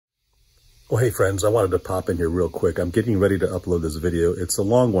Well, hey friends, I wanted to pop in here real quick. I'm getting ready to upload this video. It's a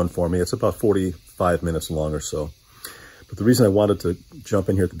long one for me. It's about 45 minutes long or so. But the reason I wanted to jump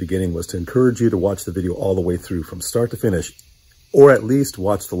in here at the beginning was to encourage you to watch the video all the way through from start to finish, or at least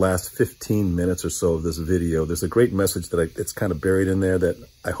watch the last 15 minutes or so of this video. There's a great message that it's kind of buried in there that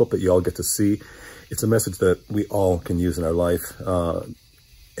I hope that you all get to see. It's a message that we all can use in our life,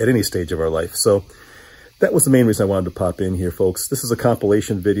 at any stage of our life. So that was the main reason I wanted to pop in here, folks. This is a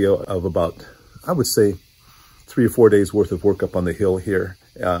compilation video of about, I would say, 3 or 4 days worth of work up on the hill here.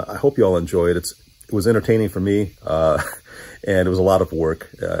 I hope you all enjoy it. It was entertaining for me, and it was a lot of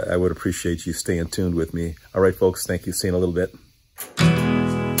work. I would appreciate you staying tuned with me. All right, folks, thank you. See you in a little bit.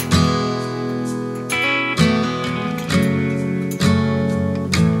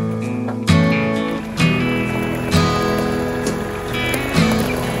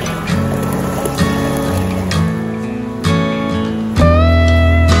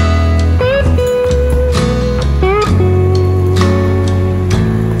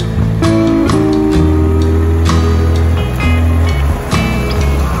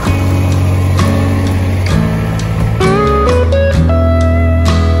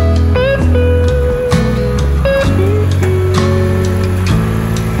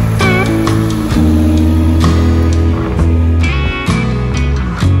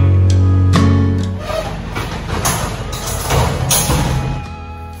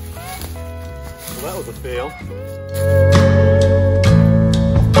 That was a fail.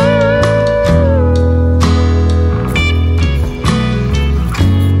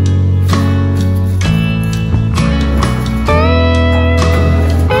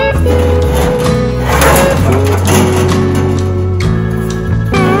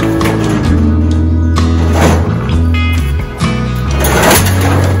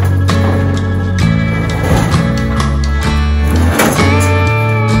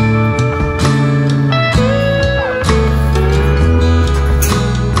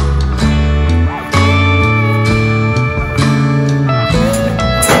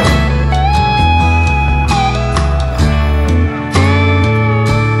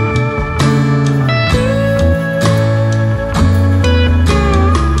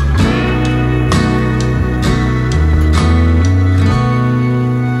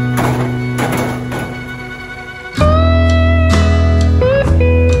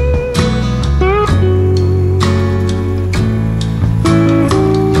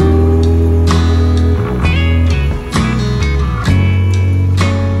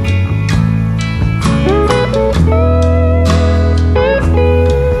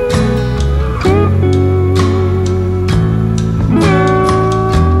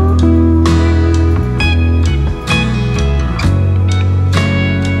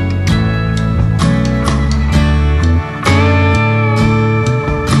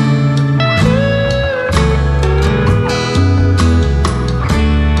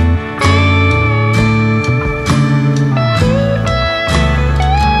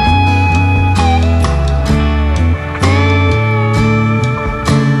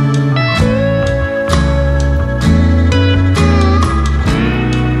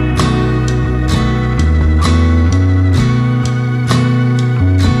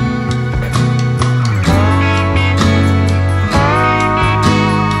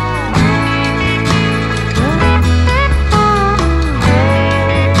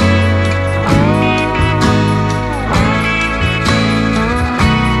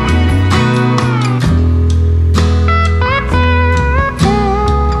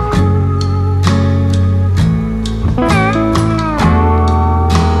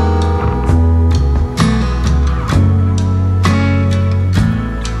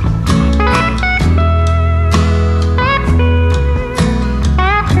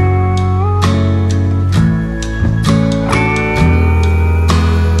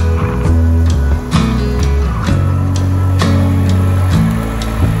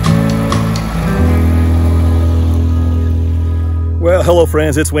 Well, hello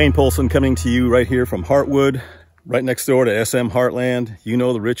friends, it's Wayne Polson coming to you right here from Heartwood, right next door to SM Heartland. You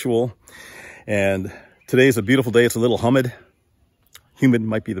know the ritual. And today's a beautiful day. It's a little humid. Humid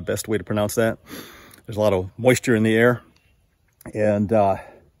might be the best way to pronounce that. There's a lot of moisture in the air. And but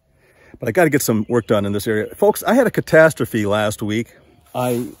I got to get some work done in this area. Folks, I had a catastrophe last week.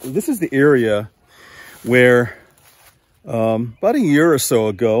 This is the area where about a year or so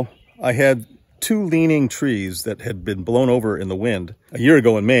ago, I had 2 leaning trees that had been blown over in the wind. A year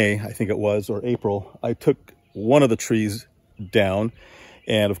ago in May, I think it was, or April, I took one of the trees down,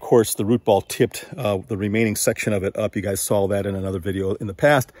 and of course the root ball tipped the remaining section of it up. You guys saw that in another video in the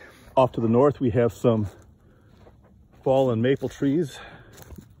past. Off to the north, we have some fallen maple trees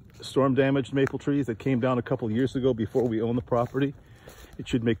storm damaged maple trees that came down a couple years ago before we owned the property. It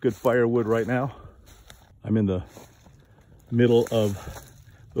should make good firewood right now. I'm in the middle of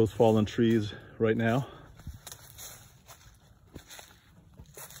those fallen trees right now.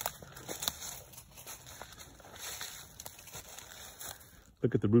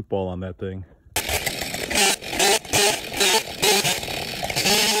 Look at the root ball on that thing.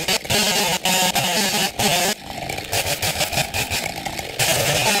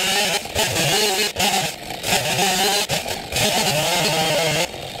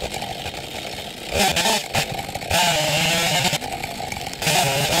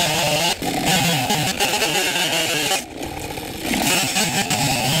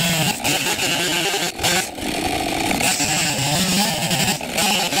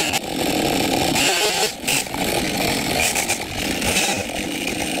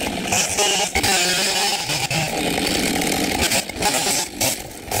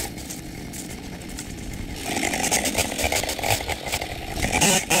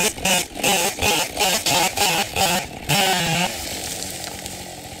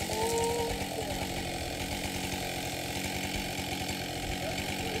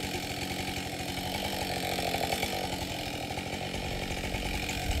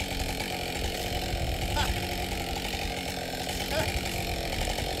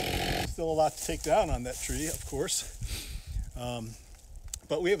 Still a lot to take down on that tree, of course,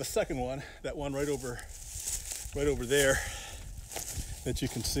 but we have a second one, that one right over there that you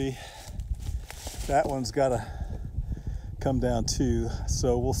can see. That one's got to come down too,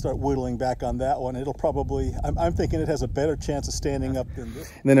 so we'll start whittling back on that one. It'll probably, I'm thinking it has a better chance of standing up than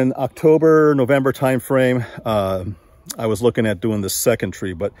this. And then in October, November time frame, I was looking at doing the second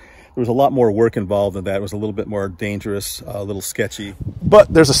tree, but there was a lot more work involved in that. It was a little bit more dangerous, a little sketchy.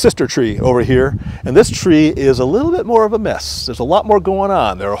 But there's a sister tree over here, and this tree is a little bit more of a mess. There's a lot more going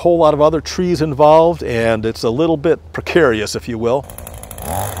on. There are a whole lot of other trees involved, and it's a little bit precarious, if you will.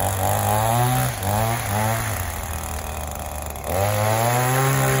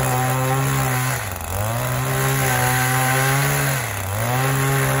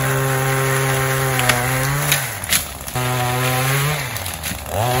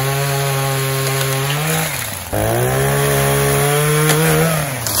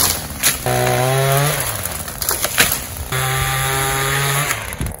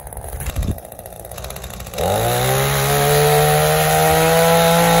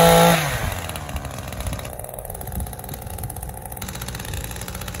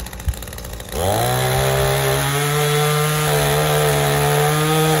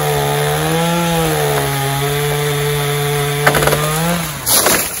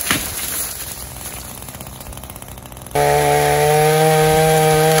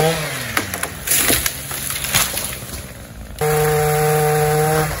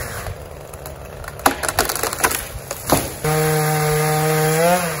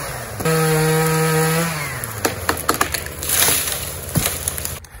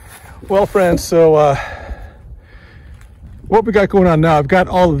 Well, friends, so what we got going on now, I've got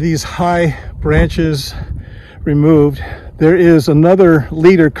all of these high branches removed. There is another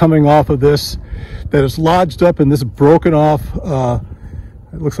leader coming off of this that is lodged up in this broken off,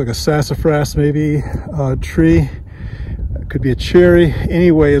 it looks like a sassafras maybe, tree. It could be a cherry.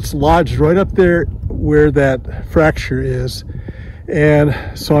 Anyway, it's lodged right up there where that fracture is.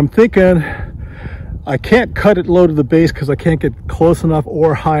 And so I'm thinking, I can't cut it low to the base because I can't get close enough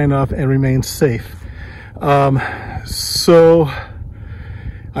or high enough and remain safe. So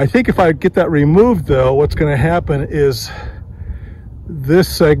I think if I get that removed though, what's going to happen is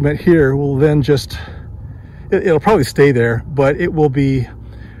this segment here will then just, it'll probably stay there, but it will be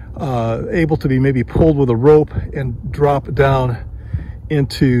able to be maybe pulled with a rope and drop down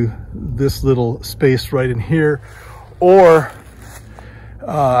into this little space right in here. Or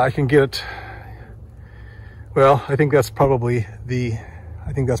I can get, well, I think that's probably going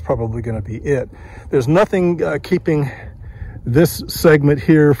to be it. There's nothing keeping this segment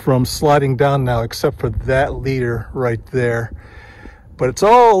here from sliding down now except for that leader right there. But it's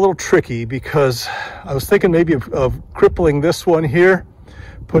all a little tricky because I was thinking maybe of crippling this one here,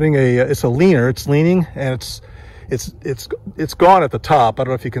 putting it's a leaner, it's leaning, and it's gone at the top. I don't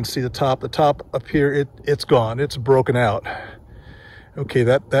know if you can see the top up here, it's gone, it's broken out. Okay,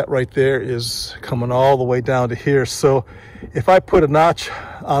 that right there is coming all the way down to here. So if I put a notch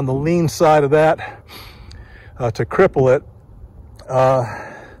on the lean side of that to cripple it,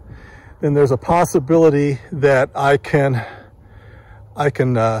 then there's a possibility that I can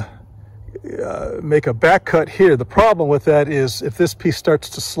make a back cut here. The problem with that is if this piece starts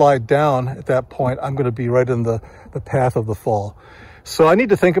to slide down at that point, I'm going to be right in the path of the fall. So I need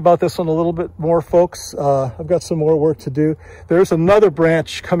to think about this one a little bit more, folks. I've got some more work to do. There's another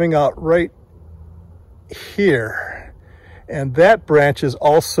branch coming out right here, and that branch is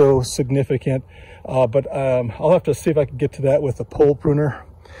also significant, but I'll have to see if I can get to that with a pole pruner.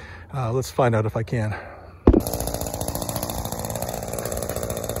 Let's find out if I can.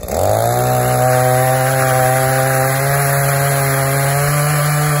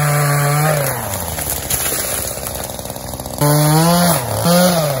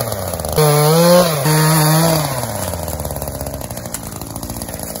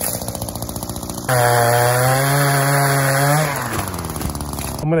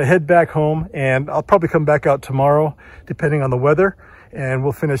 I'm gonna head back home, and I'll probably come back out tomorrow, depending on the weather, and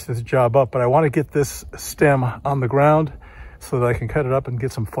we'll finish this job up. But I want to get this stem on the ground so that I can cut it up and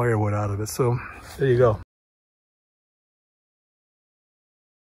get some firewood out of it. So there you go.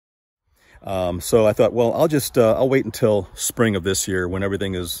 So I thought, well, I'll wait until spring of this year when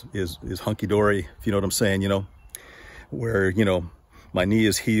everything is hunky-dory, if you know what I'm saying, you know, where, you know, my knee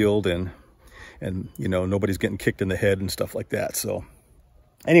is healed and you know, nobody's getting kicked in the head and stuff like that. So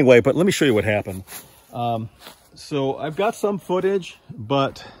anyway, but let me show you what happened. So I've got some footage,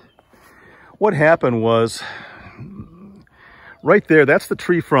 but what happened was right there, that's the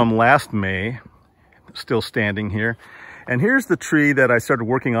tree from last May, still standing here. And here's the tree that I started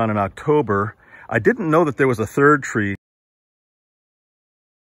working on in October. I didn't know that there was a third tree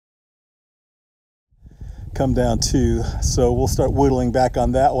come down too. So we'll start whittling back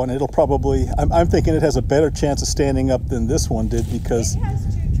on that one. It'll probably, I'm thinking it has a better chance of standing up than this one did because... It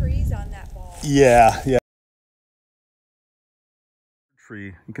has 2 trees on that ball. Yeah.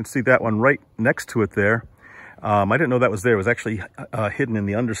 Tree. You can see that one right next to it there. I didn't know that was there. It was actually hidden in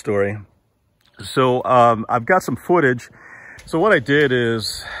the understory. So I've got some footage. So what I did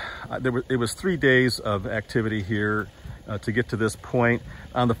is it was 3 days of activity here to get to this point.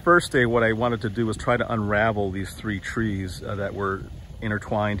 On the first day, what I wanted to do was try to unravel these 3 trees that were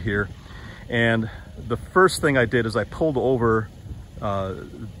intertwined here. And the first thing I did is I pulled over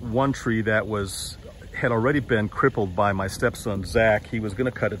one tree that had already been crippled by my stepson, Zach. He was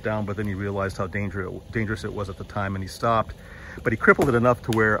gonna cut it down, but then he realized how dangerous it was at the time and he stopped. But he crippled it enough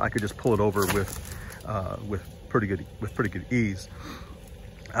to where I could just pull it over with pretty good ease.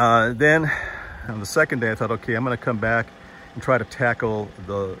 Then on the second day, I thought, okay, I'm gonna come back and try to tackle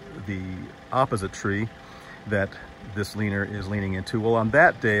the opposite tree that this leaner is leaning into. Well, on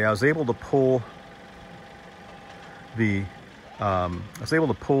that day, I was able to pull the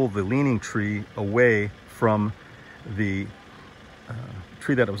leaning tree away from the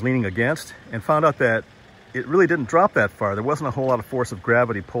tree that it was leaning against, and found out that it really didn't drop that far. There wasn't a whole lot of force of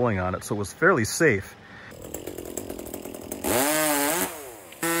gravity pulling on it, so it was fairly safe.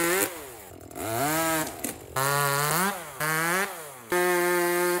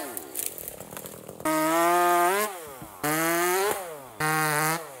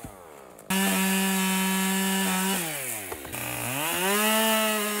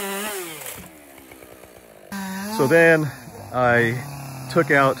 So then I took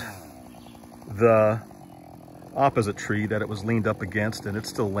out the opposite tree that it was leaned up against, and it's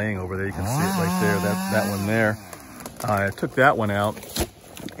still laying over there. You can see it right there, that one there. I took that one out,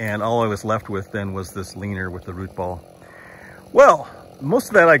 and all I was left with then was this leaner with the root ball. Well, most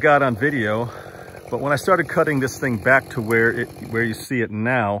of that I got on video, but when I started cutting this thing back to where you see it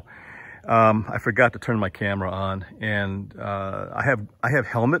now, I forgot to turn my camera on, and I have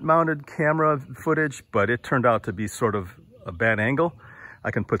helmet mounted camera footage, but it turned out to be sort of a bad angle.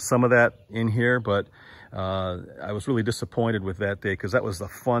 I can put some of that in here, but I was really disappointed with that day because that was a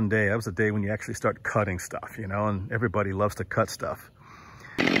fun day. That was a day when you actually start cutting stuff, you know, and everybody loves to cut stuff.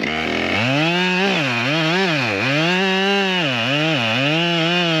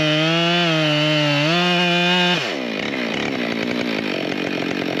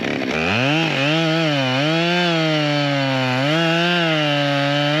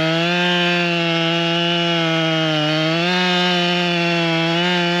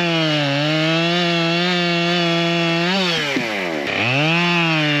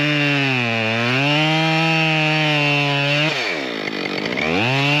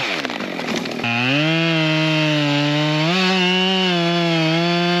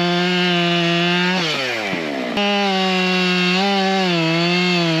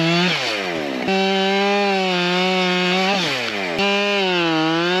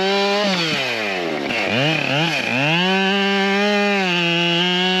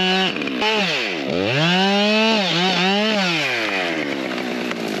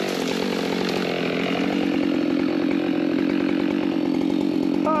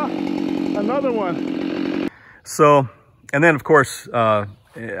 Another one. So And then, of course, I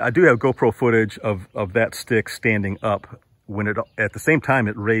do have GoPro footage of that stick standing up when it, at the same time,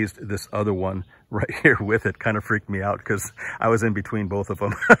 it raised this other one right here with it. Kind of freaked me out because I was in between both of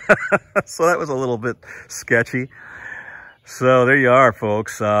them. So that was a little bit sketchy. So there you are,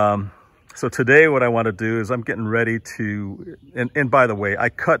 folks. So today what I want to do is I'm getting ready to, and by the way, I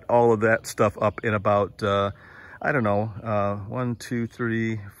cut all of that stuff up in about, I don't know, 1, 2,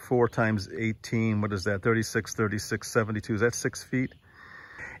 3, 4 times 18. What is that? 36, 36, 72. Is that 6 feet?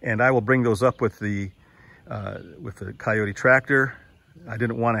 And I will bring those up with the Coyote tractor. I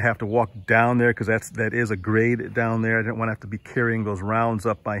didn't want to have to walk down there because that is a grade down there. I didn't want to have to be carrying those rounds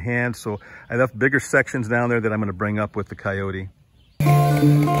up by hand. So I left bigger sections down there that I'm going to bring up with the Coyote.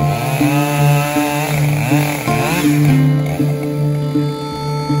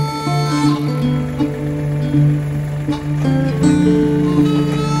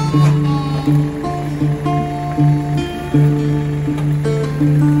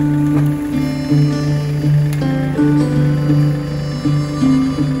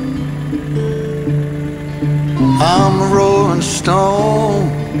 I'm a rolling stone,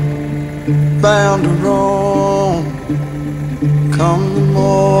 bound to roam. Come the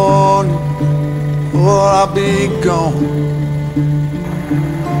morning, or I'll be gone.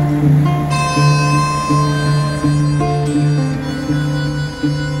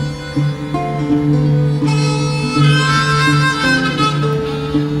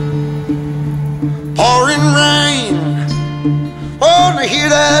 Pouring rain, wanna hear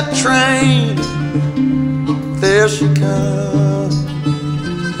that train. There she comes,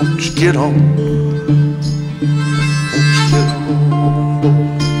 won't you get on? Won't you get on?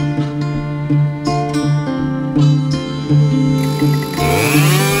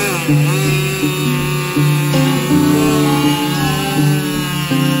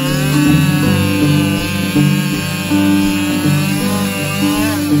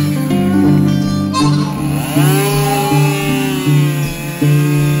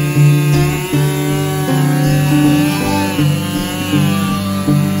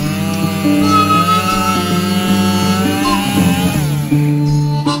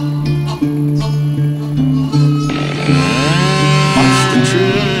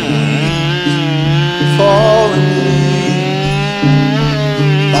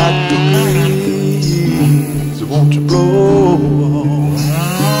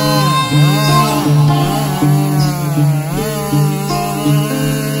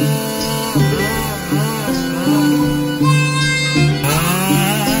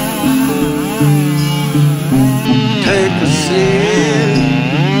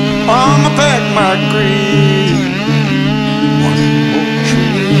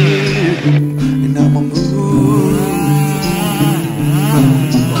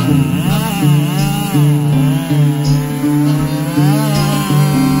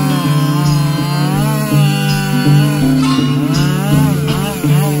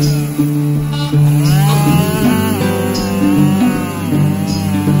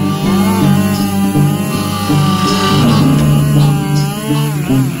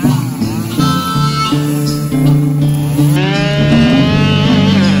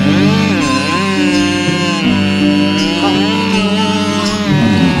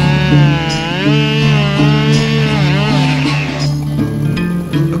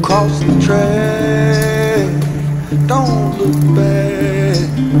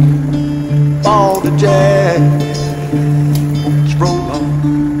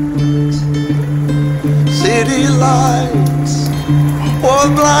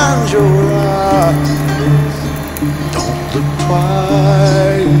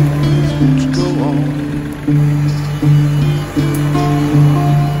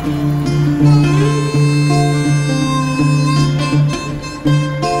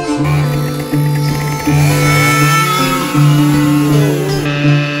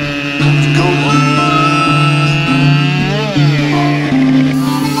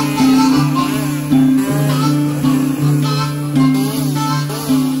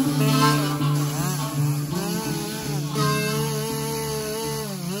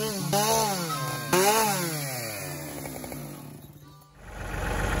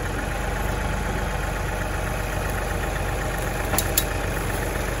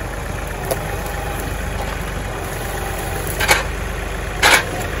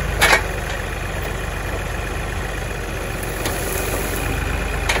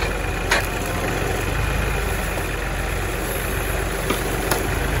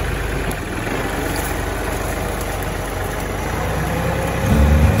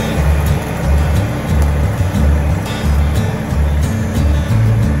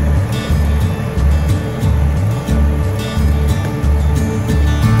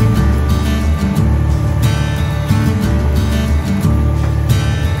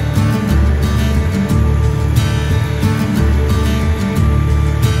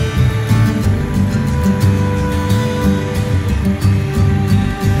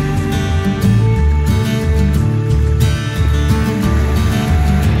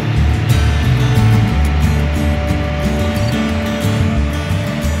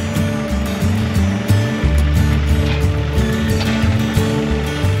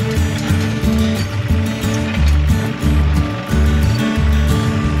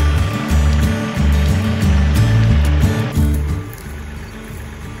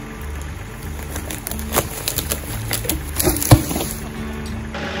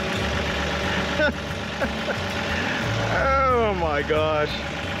 my gosh.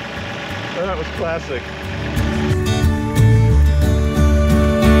 That was classic.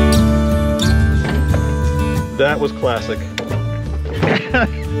 That was classic.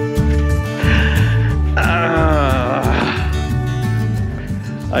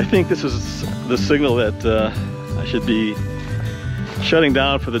 I think this is the signal that I should be shutting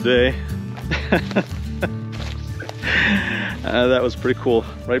down for the day. That was pretty cool.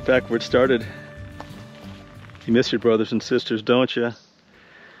 Right back where it started. You miss your brothers and sisters, don't you?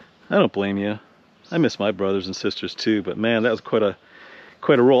 I don't blame you. I miss my brothers and sisters too, but man, that was quite a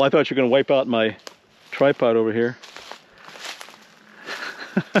roll. I thought you were going to wipe out my tripod over here.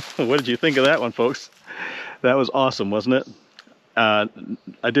 What did you think of that one, folks? That was awesome, wasn't it? I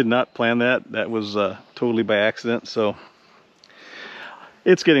did not plan that. That was totally by accident. So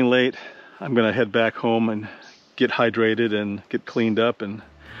it's getting late. I'm going to head back home and get hydrated and get cleaned up, and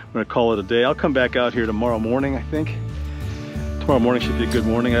I'm going to call it a day. I'll come back out here tomorrow morning, I think. Tomorrow morning should be a good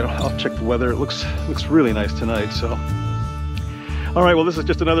morning. I'll check the weather. It looks really nice tonight. So, all right. Well, this is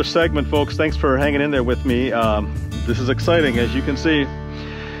just another segment, folks. Thanks for hanging in there with me. This is exciting, as you can see.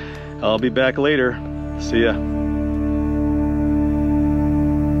 I'll be back later. See ya.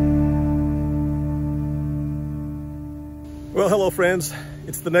 Well, hello friends.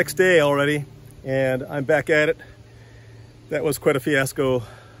 It's the next day already, and I'm back at it. That was quite a fiasco,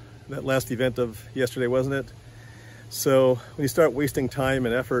 that last event of yesterday, wasn't it? So when you start wasting time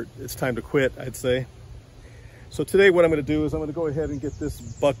and effort, it's time to quit, I'd say. So today what I'm going to do is I'm going to go ahead and get this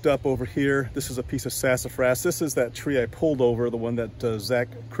bucked up over here. This is a piece of sassafras. This is that tree I pulled over, the one that Zach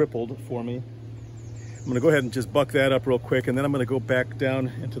crippled for me. I'm going to go ahead and just buck that up real quick, and then I'm going to go back down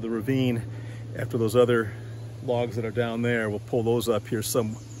into the ravine after those other logs that are down there. We'll pull those up here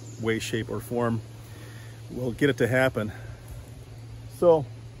some way, shape, or form. We'll get it to happen. So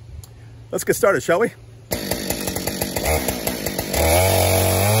let's get started, shall we?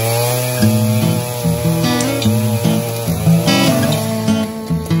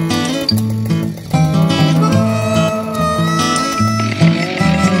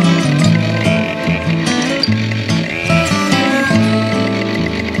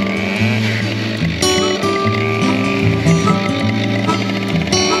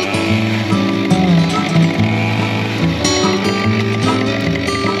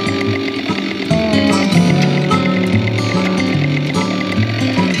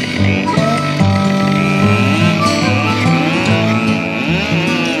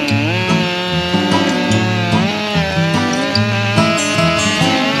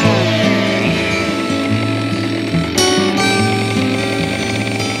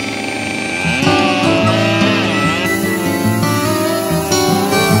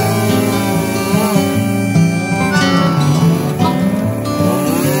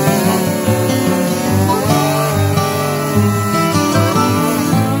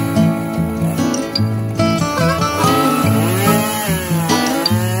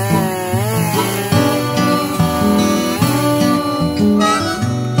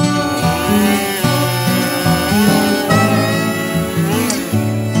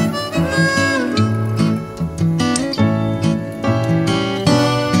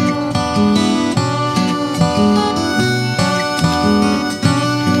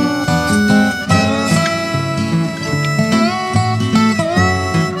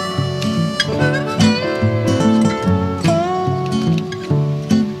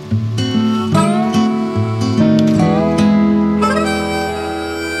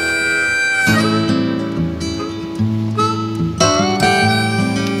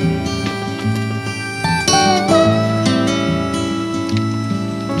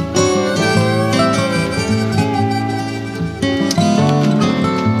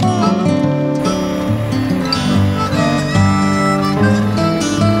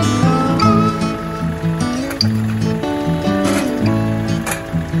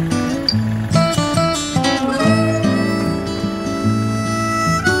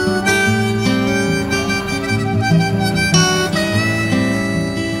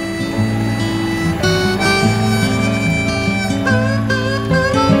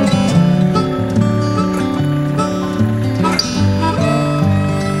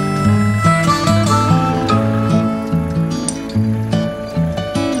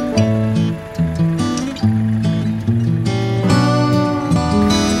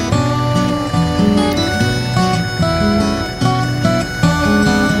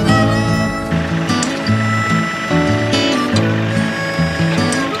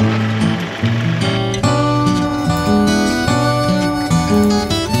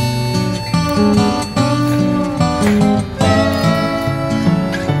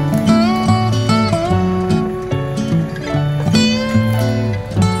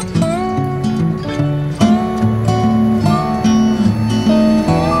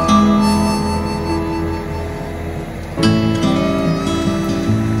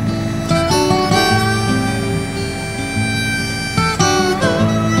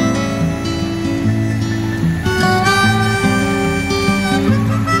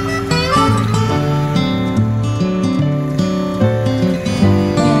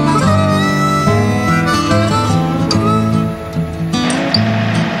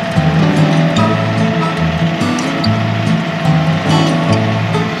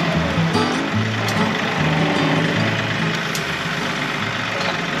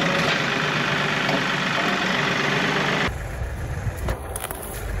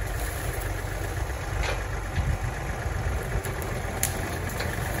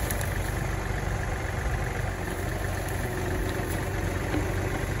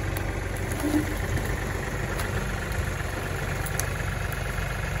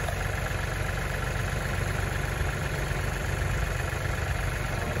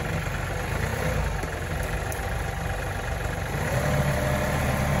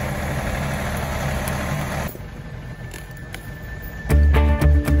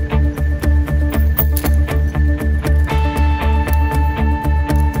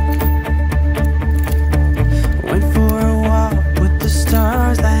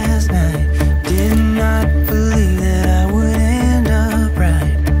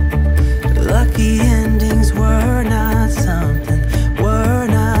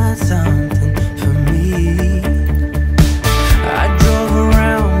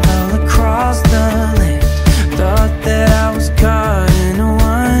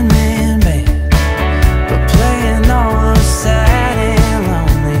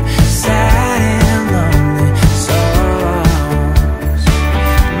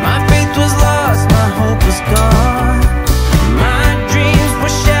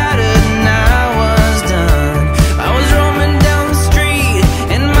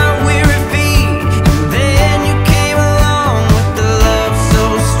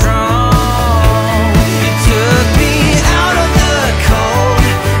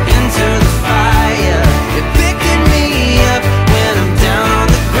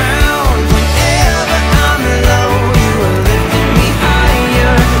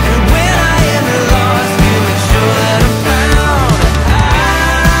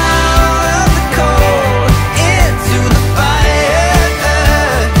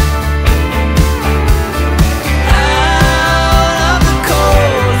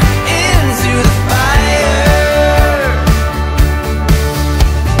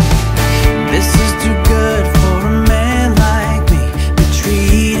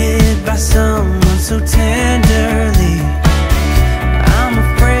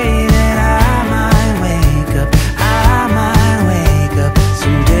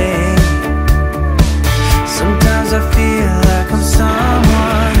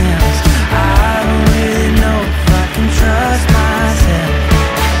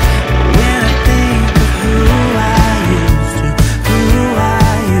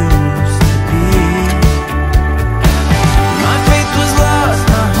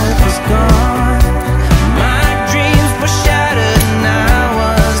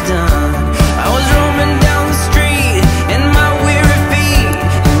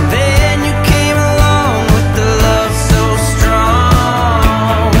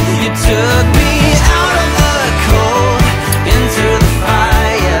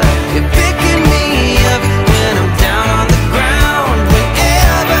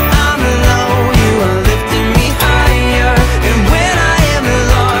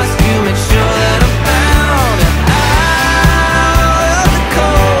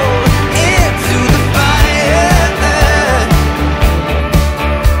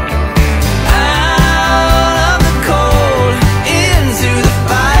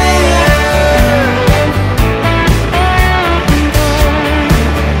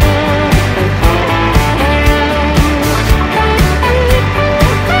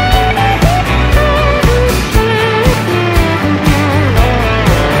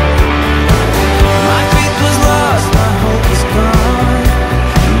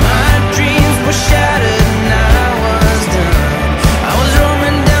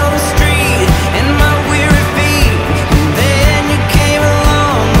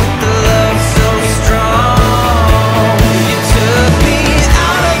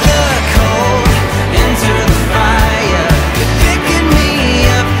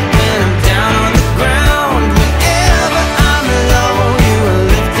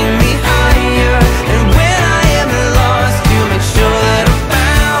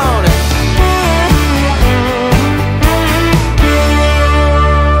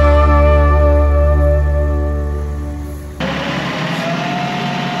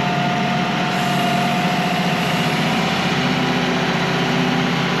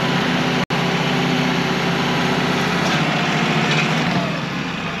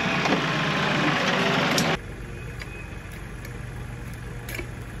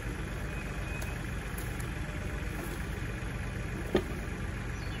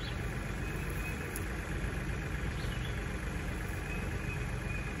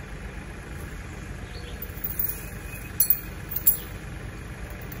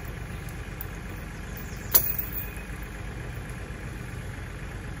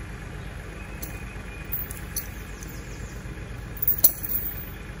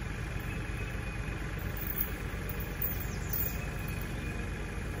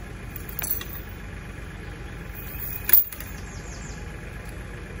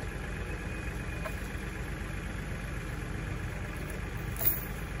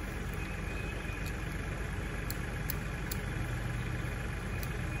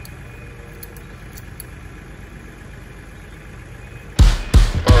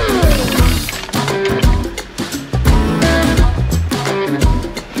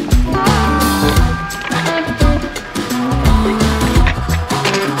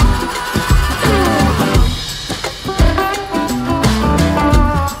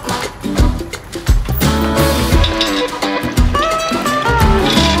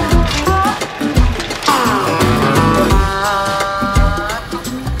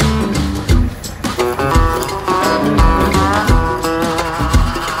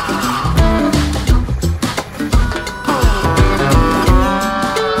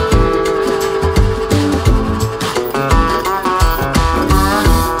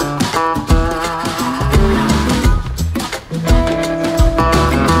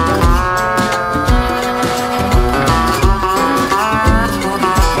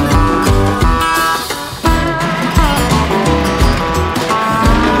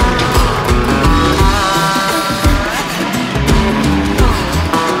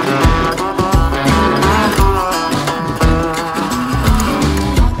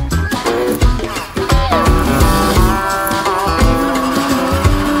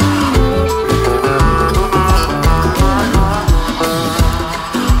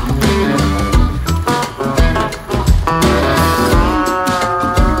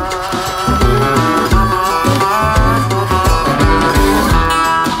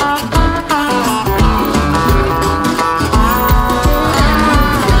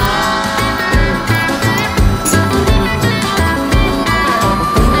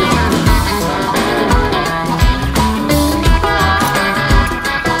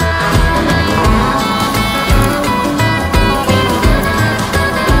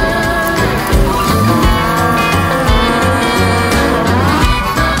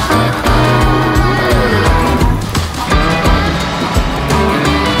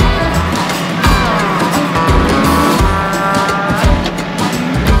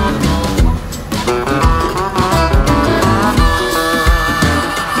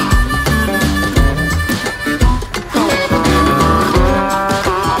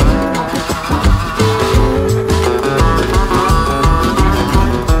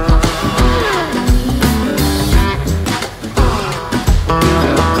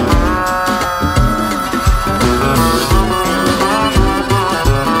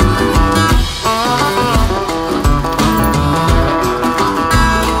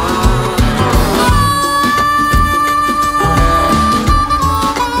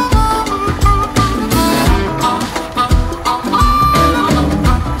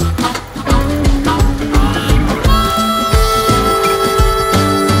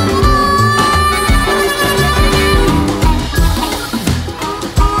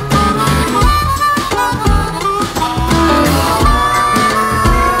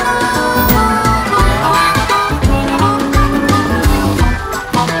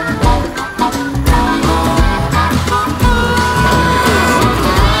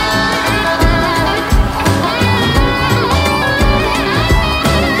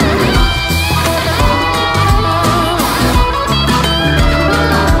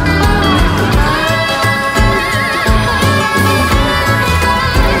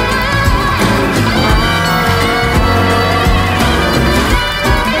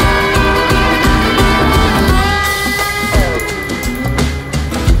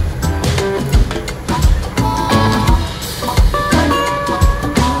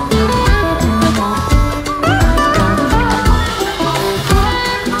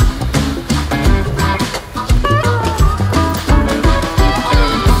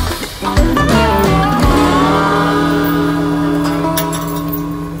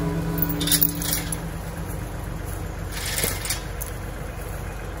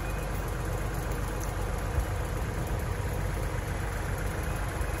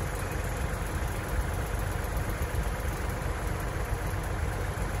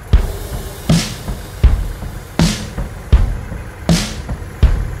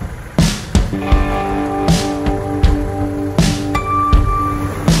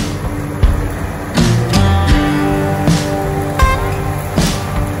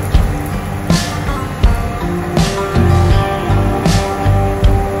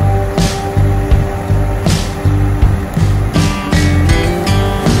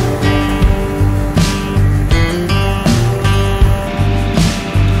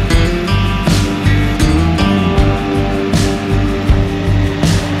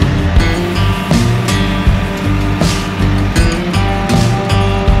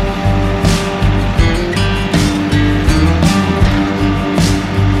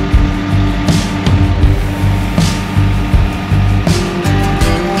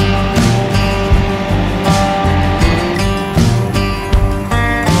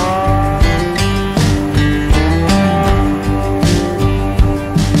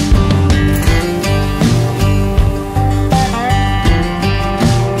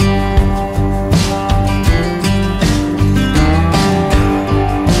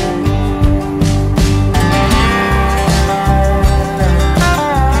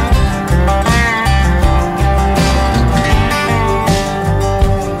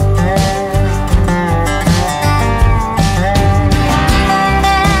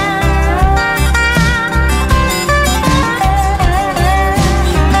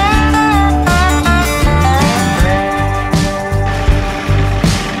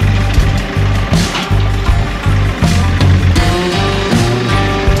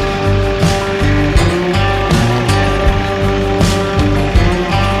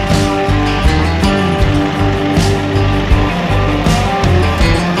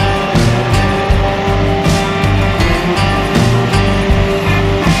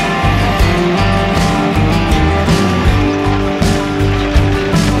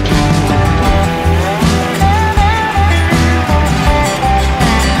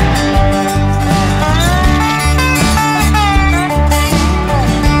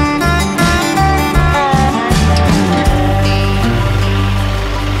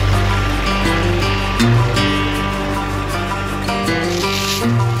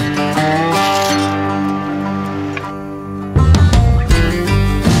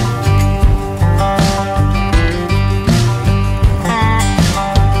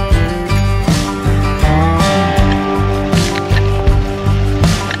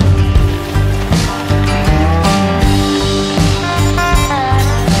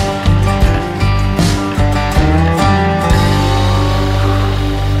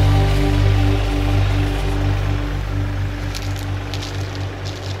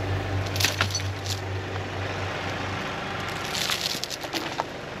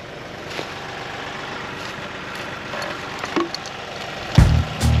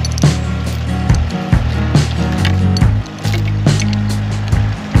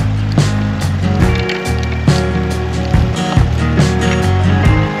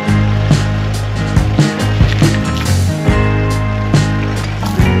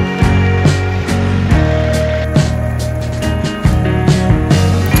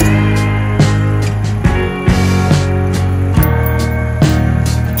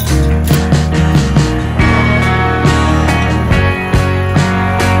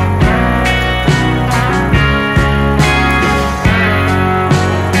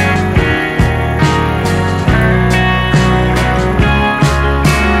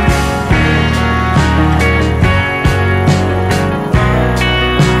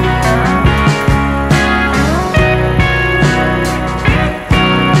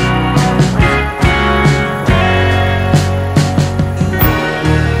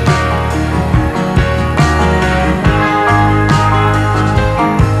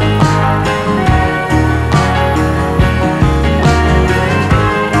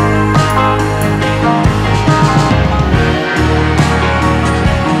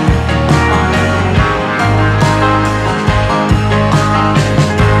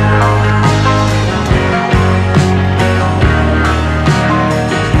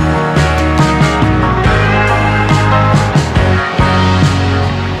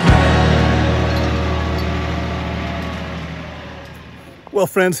 well,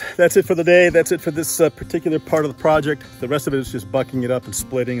 friends, that's it for the day. That's it for this particular part of the project. The rest of it is just bucking it up and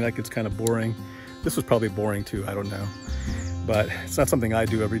splitting. Like, it's kind of boring. This was probably boring too, I don't know. But it's not something I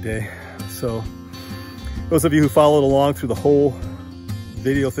do every day. So those of you who followed along through the whole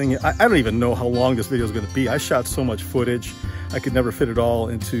video thing, I don't even know how long this video is going to be. I shot so much footage, I could never fit it all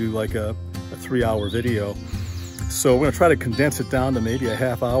into like a 3-hour video. So we're going to try to condense it down to maybe a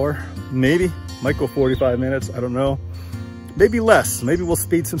half hour. Maybe, might go 45 minutes, I don't know. Maybe less, maybe we'll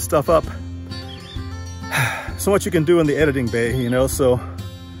speed some stuff up. So much you can do in the editing bay, you know, so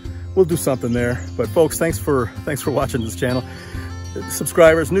we'll do something there. But folks, thanks for watching this channel.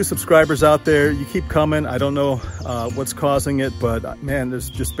 Subscribers, new subscribers out there, you keep coming. I don't know what's causing it, but man, there's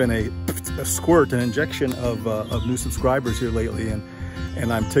just been a squirt, an injection of new subscribers here lately,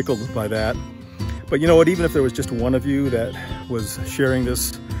 and I'm tickled by that. But you know what, even if there was just one of you that was sharing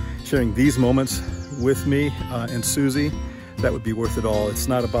these moments with me and Susie, that would be worth it all. It's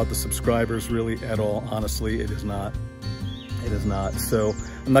not about the subscribers really at all, honestly. It is not. It is not. So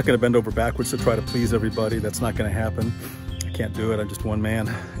I'm not going to bend over backwards to try to please everybody. That's not going to happen. I can't do it. I'm just one man.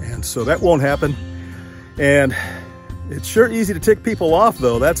 And so that won't happen. And it's sure easy to tick people off,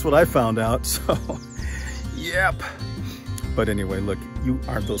 though. That's what I found out. So, yep. But anyway, look, you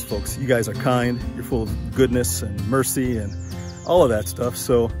aren't those folks. You guys are kind. You're full of goodness and mercy and all of that stuff.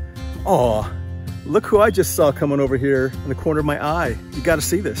 So, oh, look who I just saw coming over here in the corner of my eye. You got to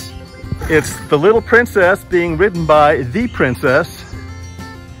see this. It's the little princess being ridden by the princess.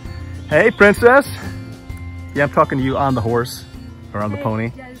 Hey, princess. Yeah, I'm talking to you on the horse or on the pony.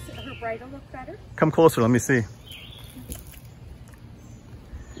 Does her bridle look better? Come closer, let me see.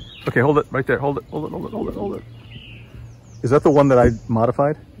 Okay, hold it right there. Hold it, hold it, hold it, hold it, hold it. Is that the one that I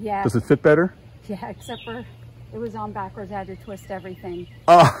modified? Yeah. Does it fit better? Yeah, except for it was on backwards. I had to twist everything.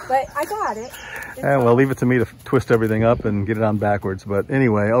 Oh. But I got it. Well, leave it to me to twist everything up and get it on backwards. But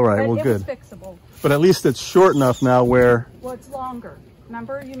anyway, all right, well, good. It's fixable. But at least it's short enough now where... Well, it's longer.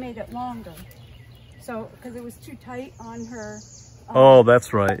 Remember, you made it longer. So, because it was too tight on her... oh,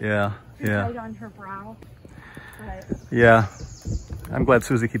 that's right, yeah. Too tight on her brow. But... yeah. I'm glad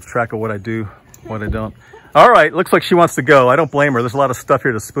Susie keeps track of what I do, what I don't. All right, looks like she wants to go. I don't blame her. There's a lot of stuff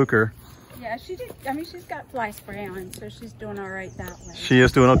here to spook her. Yeah, she did. I mean, she's got fly spray on, so she's doing all right that way. She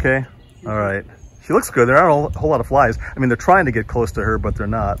is doing okay? All right. She looks good. There aren't a whole lot of flies. I mean, they're trying to get close to her, but they're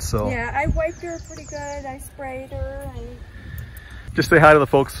not, so. Yeah, I wiped her pretty good. I sprayed her. And... just say hi to the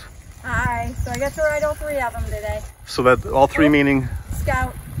folks. Hi. So I got to ride all 3 of them today. So that all 3 Hope, meaning?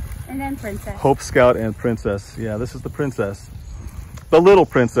 Scout, and then Princess. Hope, Scout, and Princess. Yeah, this is the princess. The little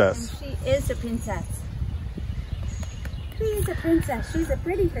princess. And she is a princess. She is a princess. She's a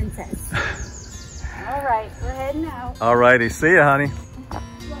pretty princess. All right, we're heading out. All righty. See ya, honey.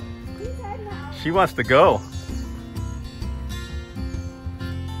 She's heading out. She wants to go.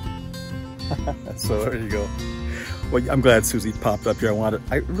 So there you go. Well, I'm glad Susie popped up here.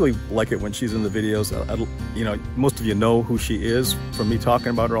 I really like it when she's in the videos. You know, most of you know who she is from me talking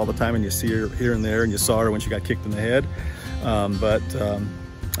about her all the time, and you see her here and there, and you saw her when she got kicked in the head. But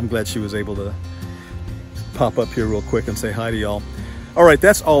I'm glad she was able to pop up here real quick and say hi to y'all. All right,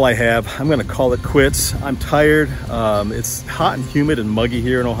 that's all I have. I'm gonna call it quits. I'm tired. It's hot and humid and muggy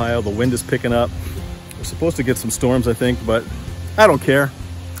here in Ohio. The wind is picking up. We're supposed to get some storms, I think, but I don't care.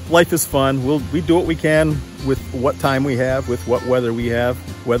 Life is fun. We do what we can with what time we have, with what weather we have,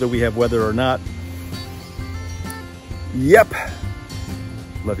 whether we have weather or not. Yep.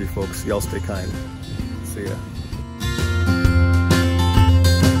 Love you folks. Y'all stay kind. See ya.